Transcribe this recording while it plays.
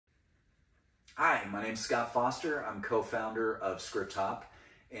Hi, my name's Scott Foster. I'm co-founder of ScriptHop,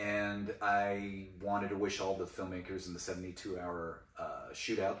 and I wanted to wish all the filmmakers in the 72-hour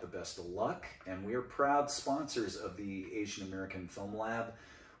Shootout the best of luck. And we are proud sponsors of the Asian American Film Lab.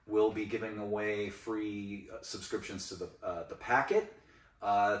 We'll be giving away free subscriptions to the Packet.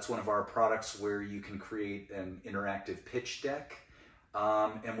 It's one of our products where you can create an interactive pitch deck.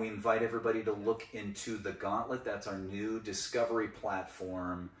 And we invite everybody to look into the Gauntlet. That's our new discovery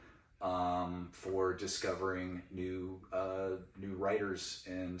platform for discovering new writers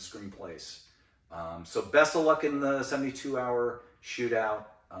and screenplays. So best of luck in the 72-hour Shootout.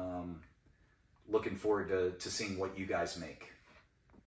 Looking forward to seeing what you guys make.